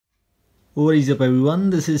What is up everyone,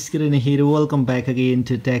 this is Kiran here. Welcome back again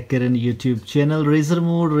to Tech Kiran YouTube channel. Razer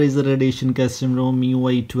Mode Razer Edition custom ROM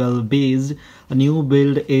MIUI 12 based. A new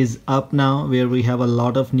build is up now where we have a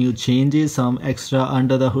lot of new changes, some extra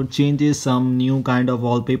under the hood changes, some new kind of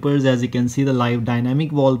wallpapers. As you can see, the live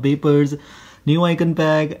dynamic wallpapers, new icon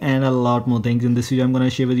pack, and a lot more things. In this video I'm going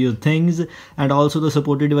to share with you things, and also the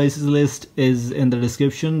supported devices list is in the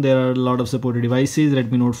description. There are a lot of supported devices: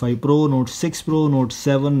 Redmi Note 5 Pro, Note 6 Pro, Note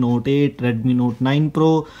 7, Note 8, Redmi Note 9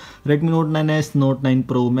 Pro, Redmi Note 9s, Note 9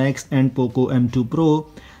 Pro Max, and Poco M2 Pro,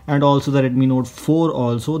 and also the Redmi Note 4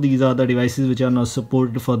 also. These are the devices which are not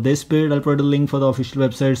supported for this build. I'll put a link for the official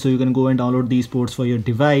website so you can go and download these ports for your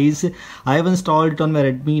device. I have installed it on my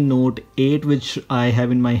Redmi Note 8, which I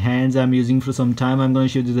have in my hands. I'm using for some time. I'm going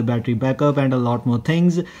to show you the battery backup and a lot more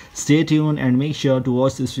things. Stay tuned and make sure to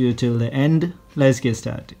watch this video till the end. Let's get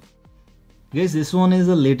started. Guys, this one is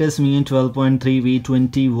the latest MIUI 12.3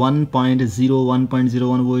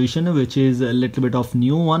 v21.01.01 version, which is a little bit of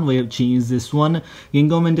new one. We have changed this one.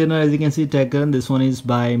 Gingo maintainer, as you can see, Tekken. This one is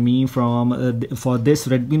by me from for this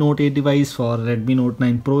Redmi Note 8 device. For Redmi Note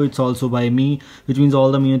 9 Pro, it's also by me, which means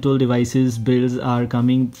all the MIUI 12 devices builds are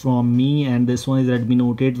coming from me. And this one is Redmi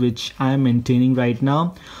Note 8, which I am maintaining right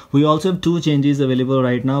now. We also have two changes available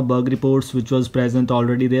right now: bug reports, which was present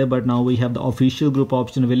already there, but now we have the official group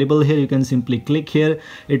option available here. You can simply click here.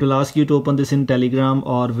 It will ask you to open this in Telegram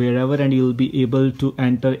or wherever, and you will be able to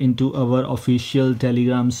enter into our official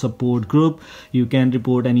Telegram support group. You can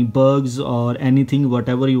report any bugs or anything,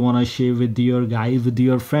 whatever you want to share with your guys, with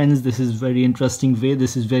your friends. This is very interesting way.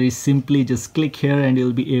 This is very simply just click here and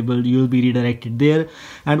you'll be redirected there.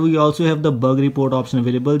 And we also have the bug report option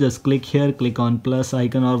available. Just click here, click on plus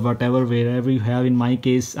icon or whatever, wherever you have. In my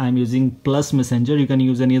case, I'm using plus messenger. You can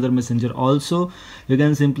use any other messenger also. You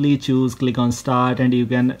can simply choose, click on start, and you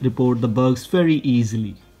can report the bugs very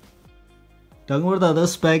easily. Talking about the other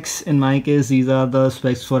specs, in my case, these are the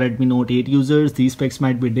specs for Redmi Note 8 users. These specs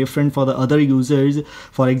might be different for the other users.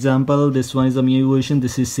 For example, this one is the MIUI version.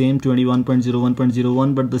 This is same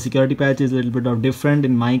 21.01.01, but the security patch is a little bit of different.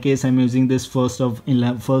 In my case, I'm using this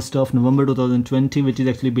 1st of November 2020, which is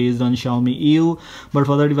actually based on Xiaomi EU. But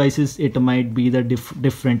for other devices, it might be the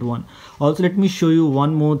different one. Also, let me show you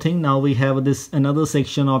one more thing. Now we have this another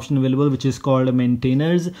section option available, which is called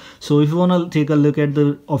maintainers. So if you want to take a look at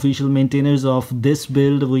the official maintainers of this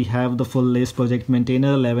build, we have the full list: project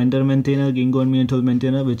maintainer, lavender maintainer, Gingo and MIUI 12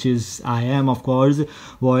 maintainer, which is I am, of course,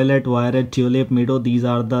 violet, violet, tulip, meadow. These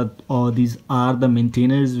are the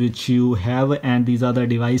maintainers which you have, and these are the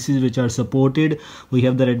devices which are supported. We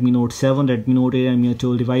have the Redmi Note 7, Redmi Note 8 and MIUI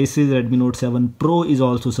 12 devices. Redmi Note 7 Pro is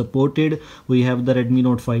also supported. We have the Redmi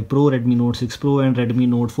Note 5 Pro, Redmi Note 6 Pro, and Redmi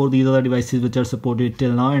Note 4. These are the devices which are supported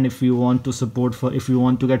till now. And if you want to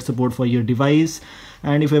get support for your device,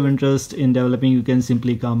 and if you have interest in developing, you can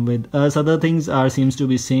simply come with us. Other things seems to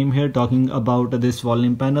be same here. Talking about this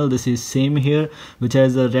volume panel, this is same here, which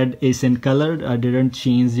has a red accent color. I didn't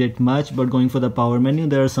change it much, but going for the power menu,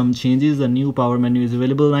 there are some changes. The new power menu is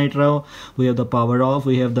available right now. We have the power off,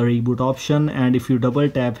 we have the reboot option, and if you double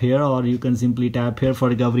tap here, or you can simply tap here for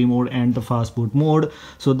recovery mode and the fast boot mode.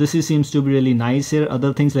 So this seems to be really nice here.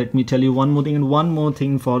 Other things, let me tell you one more thing, and one more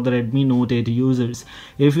thing for the Redmi Note 8 users.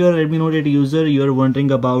 If you're a Redmi Note 8 user, you're wondering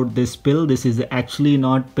about this pill. This is actually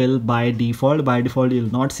not pill by default. By default, you'll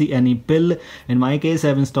not see any pill. In my case,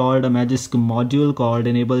 I've installed a Magisk module called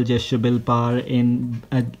enable gesture bill power in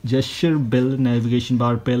a gesture bill navigation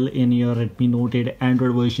bar pill in your Redmi Note 8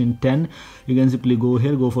 Android version 10. You can simply go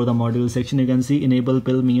here, go for the module section. You can see enable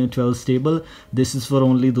pill MIUI 12 stable. This is for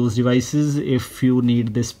only those devices if you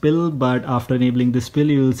need this pill, but after enabling this pill,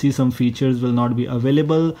 you will see some features will not be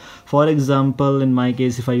available. For example, in my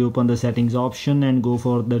case, if I open the settings option and go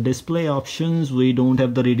for the display options, we don't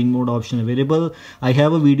have the reading mode option available. I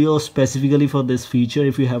have a video specifically for this feature.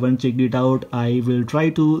 If you haven't checked it out, I will try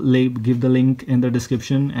to give the link in the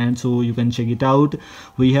description, and so you can check it out.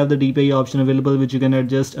 We have the DPI option available, which you can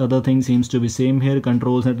adjust. Other things seems to be same here.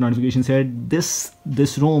 Controls and notifications head. This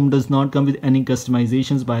ROM does not come with any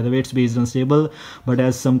customizations, by the way. It's based on stable, but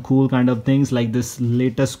has some cool kind of things like this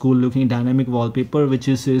latest cool looking dynamic wallpaper, which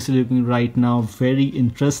is seriously looking right now very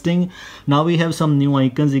interesting. Now we have some new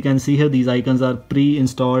icons. You can see here, these icons are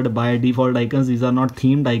pre-installed by default icons. These are not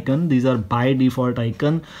themed icon, these are by default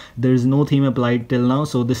icon. There is no theme applied till now,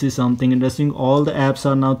 so this is something interesting. All the apps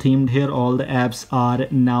are now themed here. All the apps are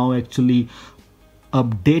now actually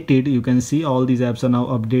updated. You can see all these apps are now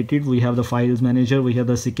updated. We have the files manager, we have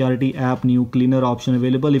the security app, new cleaner option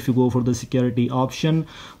available. If you go for the security option,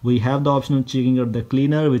 we have the option of checking out the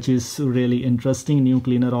cleaner, which is really interesting. New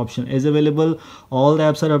cleaner option is available. All the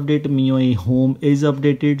apps are updated. MIUI home is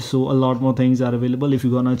updated, so a lot more things are available. If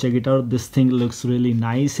you're gonna check it out, this thing looks really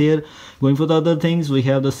nice here. Going for the other things, we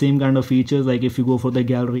have the same kind of features. Like if you go for the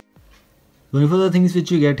gallery, going for the things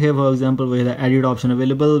which you get here, for example, we have the edit option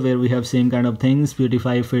available, where we have same kind of things.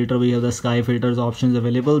 Beautify filter, we have the sky filters options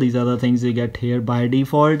available. These are the things you get here by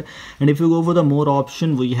default. And if you go for the more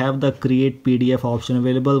option, we have the create PDF option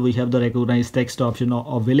available. We have the recognize text option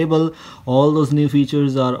available. All those new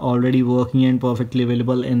features are already working and perfectly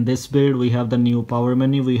available in this build. We have the new power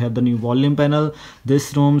menu, we have the new volume panel.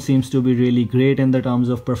 This ROM seems to be really great in the terms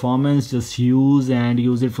of performance. Just use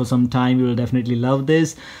it for some time. You will definitely love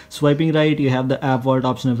this. Swiping right, you have the app vault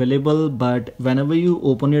option available, but whenever you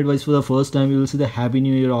open your device for the first time, you will see the Happy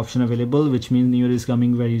New Year option available, which means New Year is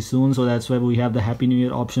coming very soon. So that's why we have the Happy New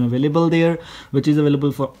Year option available there, which is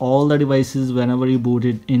available for all the devices whenever you boot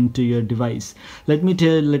it into your device. Let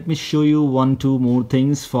me show you two more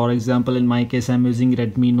things. For example, in my case, I'm using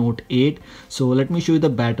Redmi Note 8. So let me show you the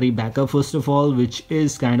battery backup first of all, which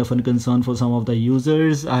is kind of a concern for some of the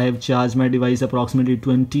users. I have charged my device approximately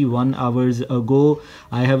 21 hours ago.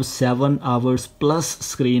 I have 7 hours plus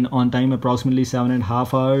screen on time, approximately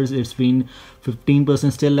 7.5 hours. It's been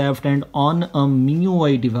 15% still left, and on a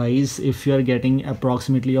MIUI device, if you are getting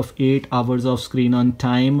approximately of 8 hours of screen on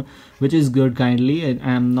time, which is good kindly.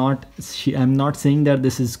 I'm not saying that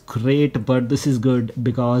this is great, but this is good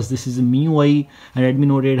because this is a MIUI and Redmi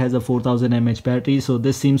Note 8 has a 4000 mAh battery, so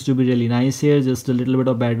this seems to be really nice here. Just a little bit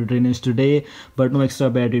of battery drainage today, but no extra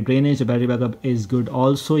battery drainage. The battery backup is good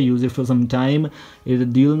also. Use it for some time.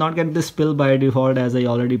 You will not get this pill by default, as I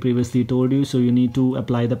already previously told you, so you need to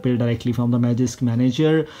apply the pill directly from the Magisk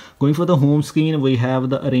Manager. Going for the home screen, we have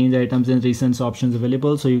the arrange items and recents options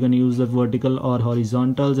available, so you can use the vertical or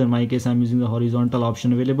horizontals. In my case, I'm using the horizontal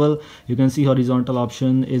option available. You can see horizontal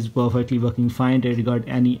option is perfectly working fine. Didn't got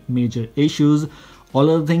any major issues. All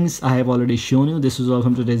other things I have already shown you. This is all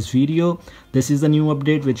from today's video. This is the new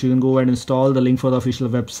update which you can go and install. The link for the official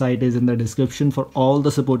website is in the description. For all the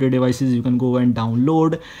supported devices, you can go and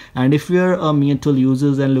download. And if you're a MIUI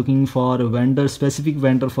users and looking for a specific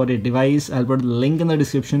vendor for a device, I'll put the link in the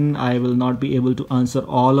description. I will not be able to answer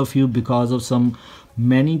all of you because of some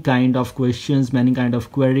many kind of questions, many kind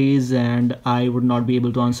of queries, and I would not be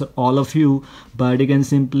able to answer all of you, but you can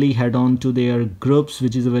simply head on to their groups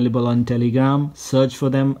which is available on Telegram. Search for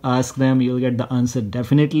them, ask them, you'll get the answer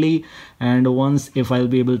definitely. And once if I'll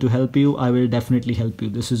be able to help you, I will definitely help you.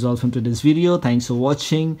 This is all from today's video. Thanks for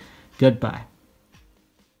watching. Goodbye.